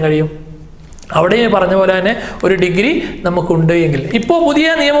സ്കൂളിൽ എന്ത് ചെയ്യാൻ കഴിയും. അവിടെ പറഞ്ഞ പോലെ തന്നെ ഒരു ഡിഗ്രി നമുക്കുണ്ട് എങ്കിൽ. ഇപ്പോൾ പുതിയ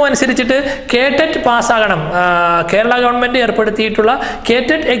നിയമം അനുസരിച്ചിട്ട് KTET പാസ്സാകണം. Kerala government ഏർപ്പെടുത്തിയിട്ടുള്ള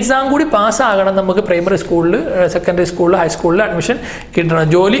KTET exam കൂടി പാസ്സാകണം നമുക്ക് പ്രൈമറി സ്കൂളിൽ, സെക്കൻഡറി സ്കൂളിൽ, ഹൈസ്കൂളിൽ അഡ്മിഷൻ കിട്ടണം,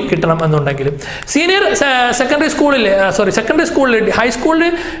 ജോലി കിട്ടണം എന്നുണ്ടെങ്കിൽ. സെക്കൻഡറി സ്കൂളിൽ, ഹൈസ്കൂളിൽ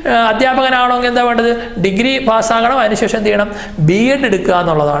അധ്യാപകനാണെങ്കിൽ എന്താ വേണ്ടത്, ഡിഗ്രി പാസ്സാകണം. അതിനുശേഷം എന്ത് ചെയ്യണം, BEd എടുക്കുക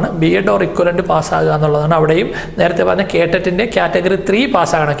എന്നുള്ളതാണ്. BEd ഓർ ഇക്വലന്റ് പാസ്സാകുക എന്നുള്ളതാണ്. അവിടെയും നേരത്തെ പറഞ്ഞ KTETന്റെ കാറ്റഗറി 3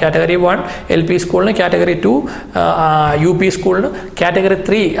 പാസ്സാകണം. കാറ്റഗറി 1 LP സ്കൂളിന്, കാറ്റഗറി 2 UP സ്കൂളിന്, കാറ്റഗറി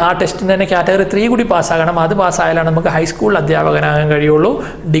 3 ആ ടെസ്റ്റിന് തന്നെ കാറ്റഗറി 3 കൂടി പാസ്സാകണം. അത് പാസ്സായാലാണ് നമുക്ക് ഹൈസ്കൂൾ അധ്യാപകനാകാൻ കഴിയുള്ളൂ.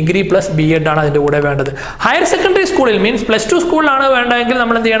 ഡിഗ്രി +BEd ആണ് അതിൻ്റെ കൂടെ വേണ്ടത്. ഹയർ സെക്കൻഡറി സ്കൂളിൽ, മീൻസ് +2 സ്കൂളിലാണ് വേണ്ടതെങ്കിൽ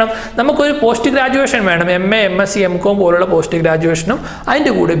നമ്മൾ എന്ത് ചെയ്യണം, നമുക്കൊരു പോസ്റ്റ് ഗ്രാജുവേഷൻ വേണം. MA, MSc, MCom പോലുള്ള പോസ്റ്റ് ഗ്രാജുവേഷനും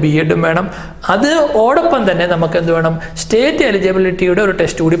അതിൻ്റെ കൂടെ BEdും വേണം. അതോടൊപ്പം തന്നെ നമുക്ക് എന്ത് വേണം, സ്റ്റേറ്റ് എലിജിബിലിറ്റിയുടെ ഒരു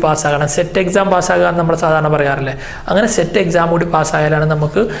ടെസ്റ്റ് കൂടി പാസ്സാകണം. സെറ്റ് എക്സാം പാസ്സാകുക എന്ന് നമ്മൾ സാധാരണ പറയാറില്ലേ, അങ്ങനെ സെറ്റ് എക്സാം കൂടി പാസ്സായാലാണ്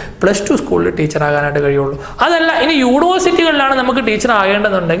നമുക്ക് +2 സ്കൂളിൽ ടീച്ചറാകാനായിട്ട് കഴിയുള്ളൂ. അതല്ല, ഇനി യൂണിവേഴ്സിറ്റികളിലാണ് നമുക്ക് ടീച്ചർ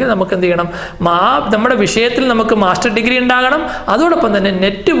ആകേണ്ടതുണ്ടെങ്കിൽ നമുക്ക് എന്ത് ചെയ്യണം, നമ്മുടെ വിഷയത്തിൽ നമുക്ക് മാസ്റ്റർ ഡിഗ്രി ഉണ്ടാകണം. അതോടൊപ്പം തന്നെ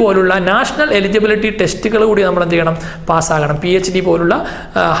നെറ്റ് പോലുള്ള നാഷണൽ എലിജിബിലിറ്റി ടെസ്റ്റുകൾ കൂടി നമ്മൾ എന്ത് ചെയ്യണം, പാസ്സാകണം. PhD പോലുള്ള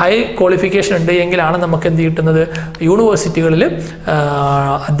ഹൈ ക്വാളിഫിക്കേഷൻ ഉണ്ട് എങ്കിലാണ് നമുക്ക് എന്ത് കിട്ടുന്നത്, യൂണിവേഴ്സിറ്റികളിൽ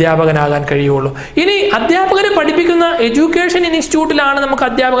അധ്യാപകനാകാൻ കഴിയുള്ളൂ. ഇനി അധ്യാപകരെ പഠിപ്പിക്കുന്ന എഡ്യൂക്കേഷൻ ഇൻസ്റ്റിറ്റ്യൂട്ടിലാണ് നമുക്ക്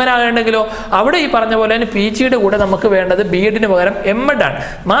അധ്യാപകനാകേണ്ടെങ്കിലോ അവിടെ ഈ പറഞ്ഞ പോലെ തന്നെ PGയുടെ കൂടെ നമുക്ക് വേണ്ടത് BEdന് പകരം MEd ആണ്,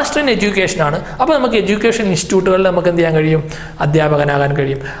 മാസ്റ്റർ ഇൻ എഡ്യൂക്കേഷൻ ആണ്. അപ്പോൾ നമുക്ക് എഡ്യൂക്കേഷൻ ഇൻസ്റ്റിറ്റ്യൂട്ടുകളിൽ നമുക്ക് എന്ത് ചെയ്യാൻ കഴിയും, അധ്യാപകനാകാൻ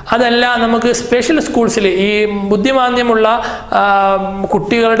കഴിയും. അതല്ല, നമുക്ക് സ്പെഷ്യൽ സ്കൂൾസിൽ, ഈ ബുദ്ധിമാന്ദ്യമുള്ള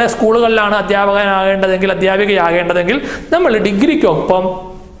കുട്ടികളുടെ സ്കൂളുകളിലാണ് അധ്യാപകനാകേണ്ടതെങ്കിൽ, അധ്യാപികയാകേണ്ടതെങ്കിൽ നമ്മൾ ഡിഗ്രിക്കൊപ്പം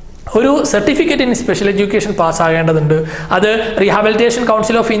ഒരു സർട്ടിഫിക്കറ്റ് ഇൻ സ്പെഷ്യൽ എഡ്യൂക്കേഷൻ പാസ്സാകേണ്ടതുണ്ട്. അത് rehabilitation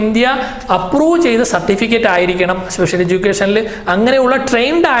council of India approve ചെയ്ത സർട്ടിഫിക്കറ്റ് ആയിരിക്കണം. സ്പെഷ്യൽ എഡ്യൂക്കേഷനിൽ അങ്ങനെയുള്ള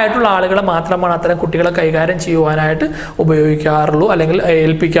ട്രെയിൻഡ് ആയിട്ടുള്ള ആളുകളെ മാത്രമാണ് അത്തരം കുട്ടികളെ കൈകാര്യം ചെയ്യുവാനായിട്ട് ഉപയോഗിക്കാറുള്ളൂ, അല്ലെങ്കിൽ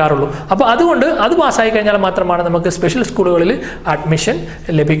ഏൽപ്പിക്കാറുള്ളൂ. അപ്പോൾ അതുകൊണ്ട് അത് പാസ്സായി കഴിഞ്ഞാൽ മാത്രമാണ് നമുക്ക് സ്പെഷ്യൽ സ്കൂളുകളിൽ അഡ്മിഷൻ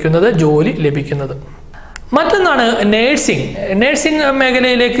ലഭിക്കുന്നത്, ജോലി ലഭിക്കുന്നത്. മറ്റൊന്നാണ് നേഴ്സിംഗ്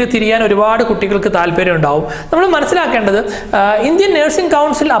മേഖലയിലേക്ക് തിരിയാൻ ഒരുപാട് കുട്ടികൾക്ക് താല്പര്യം ഉണ്ടാവും. നമ്മൾ മനസ്സിലാക്കേണ്ടത്, ഇന്ത്യൻ നേഴ്സിംഗ്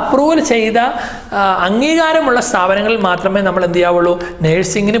കൗൺസിൽ അപ്രൂവൽ ചെയ്ത അംഗീകാരമുള്ള സ്ഥാപനങ്ങളിൽ മാത്രമേ നമ്മൾ എന്ത് ചെയ്യാവുള്ളൂ,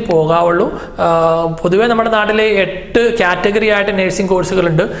 നേഴ്സിങ്ങിന് പോകാവുള്ളൂ. പൊതുവേ നമ്മുടെ നാട്ടിൽ 8 കാറ്റഗറി ആയിട്ട് നേഴ്സിംഗ്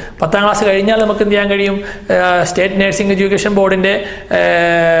കോഴ്സുകളുണ്ട്. 10ാം ക്ലാസ് കഴിഞ്ഞാൽ നമുക്ക് എന്ത് ചെയ്യാൻ കഴിയും, സ്റ്റേറ്റ് നേഴ്സിംഗ് എഡ്യൂക്കേഷൻ ബോർഡിൻ്റെ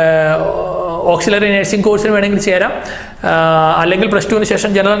ഓക്സിലറി നേഴ്സിംഗ് കോഴ്സിന് വേണമെങ്കിൽ ചേരാം, അല്ലെങ്കിൽ +2-ന് ശേഷം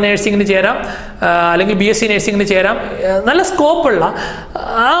ജനറൽ നേഴ്സിംഗിന് ചേരാം, അല്ലെങ്കിൽ BSc നേഴ്സിംഗിന് ചേരാം. നല്ല സ്കോപ്പുള്ള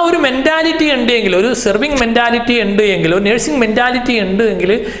ആ ഒരു മെൻറ്റാലിറ്റി ഉണ്ടെങ്കിൽ, ഒരു സെർവിങ് മെൻറ്റാലിറ്റി ഉണ്ട് എങ്കിൽ, ഒരു നേഴ്സിംഗ് മെൻറ്റാലിറ്റി ഉണ്ട്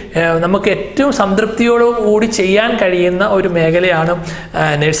എങ്കിൽ നമുക്ക് ഏറ്റവും സംതൃപ്തിയോടുകൂടി ചെയ്യാൻ കഴിയുന്ന ഒരു മേഖലയാണ്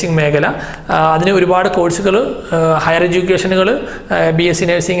നേഴ്സിംഗ് മേഖല. അതിന് ഒരുപാട് കോഴ്സുകൾ, higher എഡ്യൂക്കേഷനുകൾ, BSc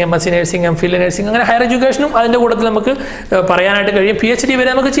nursing, MSc nursing, MPhil nursing, അങ്ങനെ ഹയർ എഡ്യൂക്കേഷനും അതിൻ്റെ കൂട്ടത്തിൽ നമുക്ക് പറയാനായിട്ട് കഴിയും. PhD വരെ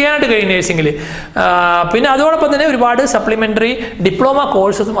നമുക്ക് ചെയ്യാനായിട്ട് കഴിയും നേഴ്സിംഗിൽ. പിന്നെ അതോടൊപ്പം തന്നെ ഒരുപാട് സപ്ലിമെൻ്ററി ഡിപ്ലോമ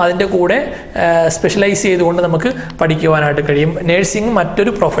കോഴ്സസും അതിൻ്റെ കൂടെ സ്പെഷ്യലൈസ് ചെയ്തുകൊണ്ട് നമുക്ക് പഠിക്കുവാനായിട്ട് കഴിയും. നേഴ്സിംഗ്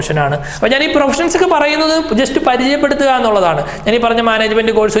മറ്റൊരു പ്രൊഫഷനാണ്. അപ്പോൾ ഞാൻ ഈ പ്രൊഫഷൻസ് ഒക്കെ പറയുന്നത് ജസ്റ്റ് പരിചയപ്പെടുത്തുക എന്നുള്ളതാണ്. ഞാൻ ഈ പറഞ്ഞ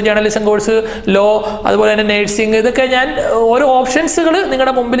management course, journalism course, law, അതുപോലെ തന്നെ നേഴ്സിംഗ്, ഇതൊക്കെ ഞാൻ ഓരോ ഓപ്ഷൻസുകൾ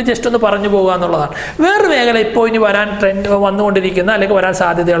നിങ്ങളുടെ മുമ്പിൽ ജസ്റ്റ് ഒന്ന് പറഞ്ഞു പോകുക എന്നുള്ളതാണ്. വേറൊരു മേഖല ഇപ്പോൾ ഇനി വരാൻ ട്രെൻഡ് വന്നുകൊണ്ടിരിക്കുന്ന അല്ലെങ്കിൽ വരാൻ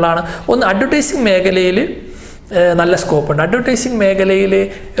സാധ്യതയുള്ളതാണ്. ഒന്ന് അഡ്വർടൈസിങ് മേഖലയിൽ നല്ല സ്കോപ്പുണ്ട്. അഡ്വർടൈസിങ് മേഖലയിൽ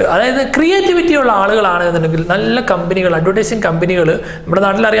അതായത് ക്രിയേറ്റിവിറ്റി ഉള്ള ആളുകളാണ് എന്നുണ്ടെങ്കിൽ നല്ല കമ്പനികൾ, അഡ്വർടൈസിങ് കമ്പനികൾ നമ്മുടെ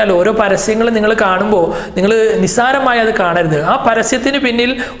നാട്ടിലറിയാലോ, ഓരോ പരസ്യങ്ങൾ നിങ്ങൾ കാണുമ്പോൾ നിങ്ങൾ നിസ്സാരമായി അത് കാണരുത്. ആ പരസ്യത്തിന്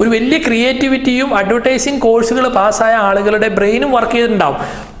പിന്നിൽ ഒരു വലിയ ക്രിയേറ്റിവിറ്റിയും അഡ്വർടൈസിങ് കോഴ്സുകൾ പാസ്സായ ആളുകളുടെ ബ്രെയിനും വർക്ക് ചെയ്തിട്ടുണ്ടാവും.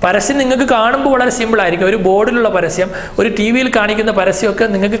 പരസ്യം നിങ്ങൾക്ക് കാണുമ്പോൾ വളരെ സിമ്പിളായിരിക്കും. ഒരു ബോർഡിലുള്ള പരസ്യം, ഒരു ടി വിയിൽ കാണിക്കുന്ന പരസ്യമൊക്കെ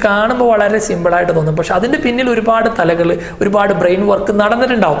നിങ്ങൾക്ക് കാണുമ്പോൾ വളരെ സിമ്പിളായിട്ട് തോന്നും. പക്ഷെ അതിൻ്റെ പിന്നിൽ ഒരുപാട് തലകൾ, ഒരുപാട് ബ്രെയിൻ വർക്ക്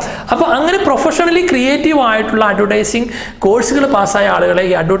നടന്നിട്ടുണ്ടാവും. അപ്പോൾ അങ്ങനെ പ്രൊഫഷണലി ക്രിയേറ്റീവ് ആയിട്ടുള്ള അഡ്വർടൈസിങ് കോഴ്സുകൾ പാസ്സായ ആളുകളെ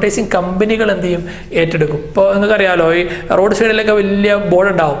ഈ അഡ്വർടൈസിങ് കമ്പനികൾ എന്ത് ചെയ്യും, ഏറ്റെടുക്കും. ഇപ്പോൾ നിങ്ങൾക്കറിയാലോ, ഈ റോഡ് സൈഡിലൊക്കെ വലിയ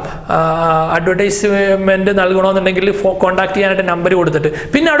ബോർഡ് ഉണ്ടാവും, അഡ്വർടൈസ്മെൻറ്റ് നൽകണമെന്നുണ്ടെങ്കിൽ കോൺടാക്ട് ചെയ്യാനായിട്ട് നമ്പർ കൊടുത്തിട്ട്.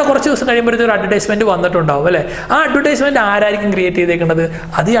 പിന്നെ അവിടെ കുറച്ച് ദിവസം കഴിയുമ്പോഴത്തേക്ക് ഒരു അഡ്വർടൈസ്മെൻറ്റ് വന്നിട്ടുണ്ടാവും അല്ലേ. ആ അഡ്വർടൈസ്മെൻറ്റ് ആരായിരിക്കും ക്രിയേറ്റ് ചെയ്തേക്കുന്നത്?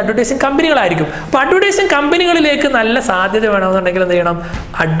 അത് ഈ അഡ്വർടൈസിങ് കമ്പനികളായിരിക്കും. അപ്പോൾ അഡ്വർടൈസിങ് കമ്പനികളിലേക്ക് നല്ല സാധ്യത വേണമെന്നുണ്ടെങ്കിൽ എന്ത് ചെയ്യണം?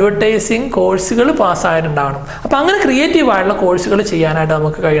 അഡ്വർടൈസിങ് കോഴ്സുകൾ പാസ്സായിട്ടുണ്ടാവണം. അപ്പോൾ അങ്ങനെ ക്രിയേറ്റീവായിട്ടുള്ള കോഴ്സുകൾ ചെയ്യാനായിട്ട്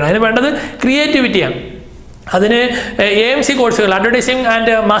നമുക്ക് കഴിയണം. അതിന് വേണ്ടത് ക്രിയേറ്റിവിറ്റിയാണ്. അതിന് AMC കോഴ്സുകൾ, അഡ്വർടൈസിംഗ്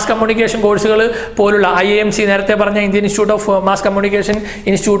ആൻഡ് മാസ് കമ്മ്യൂണിക്കേഷൻ കോഴ്സുകൾ പോലുള്ള IAMC, നേരത്തെ പറഞ്ഞ Indian institute of mass communication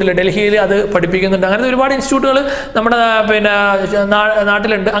ഇൻസ്റ്റിറ്റ്യൂട്ടിൽ ഡൽഹിയിൽ അത് പഠിപ്പിക്കുന്നുണ്ട്. അങ്ങനത്തെ ഒരുപാട് ഇൻസ്റ്റിറ്റ്യൂട്ടുകൾ നമ്മുടെ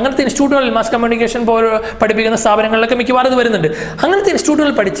നാട്ടിലുണ്ട്. അങ്ങനത്തെ ഇൻസ്റ്റിറ്റ്യൂട്ടുകളിൽ മാസ് കമ്മ്യൂണിക്കേഷൻ പഠിപ്പിക്കുന്ന സ്ഥാപനങ്ങളിലൊക്കെ മിക്കവാറും ഇത് വരുന്നുണ്ട്. അങ്ങനത്തെ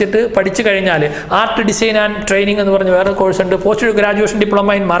ഇൻസ്റ്റിറ്റ്യൂട്ടുകൾ പഠിച്ചു കഴിഞ്ഞാൽ ആർട്ട് ഡിസൈൻ ആൻഡ് ട്രെയിനിങ് എന്ന് പറഞ്ഞ വേറെ കോഴ്സ് ഉണ്ട്. Post graduation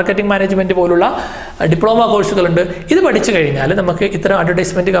diploma in marketing management പോലുള്ള ഡിപ്ലോമ കോഴ്സുകളുണ്ട്. ഇത് പഠിച്ചു കഴിഞ്ഞാൽ നമുക്ക് ഇത്തരം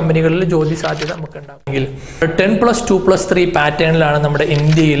അഡ്വർടൈസ്മെൻറ്റ് കമ്പനികളിൽ ജോലി സാധ്യത നമുക്ക് ഉണ്ടാകുമെങ്കിൽ 10+2+3 പാറ്റേണിലാണ് നമ്മുടെ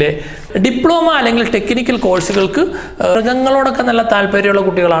ഇന്ത്യയിലെ ഡിപ്ലോമ അല്ലെങ്കിൽ ടെക്നിക്കൽ കോഴ്സുകൾക്ക് മൃഗങ്ങളോടൊക്കെ നല്ല താല്പര്യമുള്ള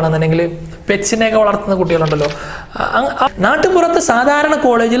കുട്ടികളാണെന്നുണ്ടെങ്കിൽ, പെറ്റ്സിനെയൊക്കെ വളർത്തുന്ന കുട്ടികളുണ്ടല്ലോ, നാട്ടുപുറത്ത് സാധാരണ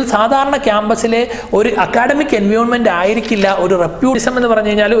കോളേജിൽ സാധാരണ ക്യാമ്പസിലെ ഒരു അക്കാഡമിക് എൻവയോൺമെൻറ്റ് ആയിരിക്കില്ല ഒരു റെപ്യൂട്ടിസം എന്ന്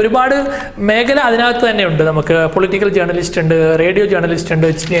പറഞ്ഞു കഴിഞ്ഞാൽ. ഒരുപാട് മേഖല അതിനകത്ത് തന്നെയുണ്ട്. നമുക്ക് പൊളിറ്റിക്കൽ ജേർണലിസ്റ്റ് ഉണ്ട്, റേഡിയോ ജേർണലിസ്റ്റ് ഉണ്ട്,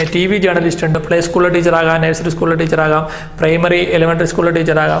 TV ജേർണലിസ്റ്റ് ഉണ്ട്, പ്ലേ സ്കൂളിലെ ടീച്ചറാകാം, നഴ്സറി സ്കൂളിലെ ടീച്ചറാകാം, പ്രൈമറി എലിമെൻ്ററി സ്കൂളിലെ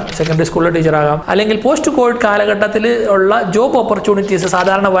ടീച്ചറാകാം, സെക്കൻഡറി സ്കൂളിലെ ടീച്ചറാകാം, അല്ലെങ്കിൽ പോസ്റ്റ് കോവിഡ് കാലഘട്ടത്തിൽ ഉള്ള ജോബ് ഓപ്പർച്യൂണിറ്റീസ്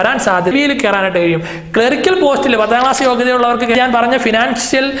സാധാരണ വരാൻ സാധ്യതയിൽ കയറാനായിട്ട് കഴിയും. ക്ലറിക്കൽ പോസ്റ്റിൽ 10ാം ക്ലാസ് യോഗ്യതയുള്ളവർക്ക് ഞാൻ പറഞ്ഞ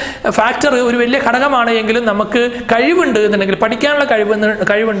ഫിനാൻഷ്യൽ ഫാക്ടർ ഒരു വലിയ ഘടകമാണ് എങ്കിലും നമുക്ക് കഴിവുണ്ട് എന്നുണ്ടെങ്കിൽ, പഠിക്കാനുള്ള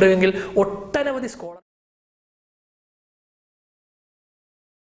കഴിവുണ്ട് എങ്കിൽ ഒട്ടനവധി സ്കോളർ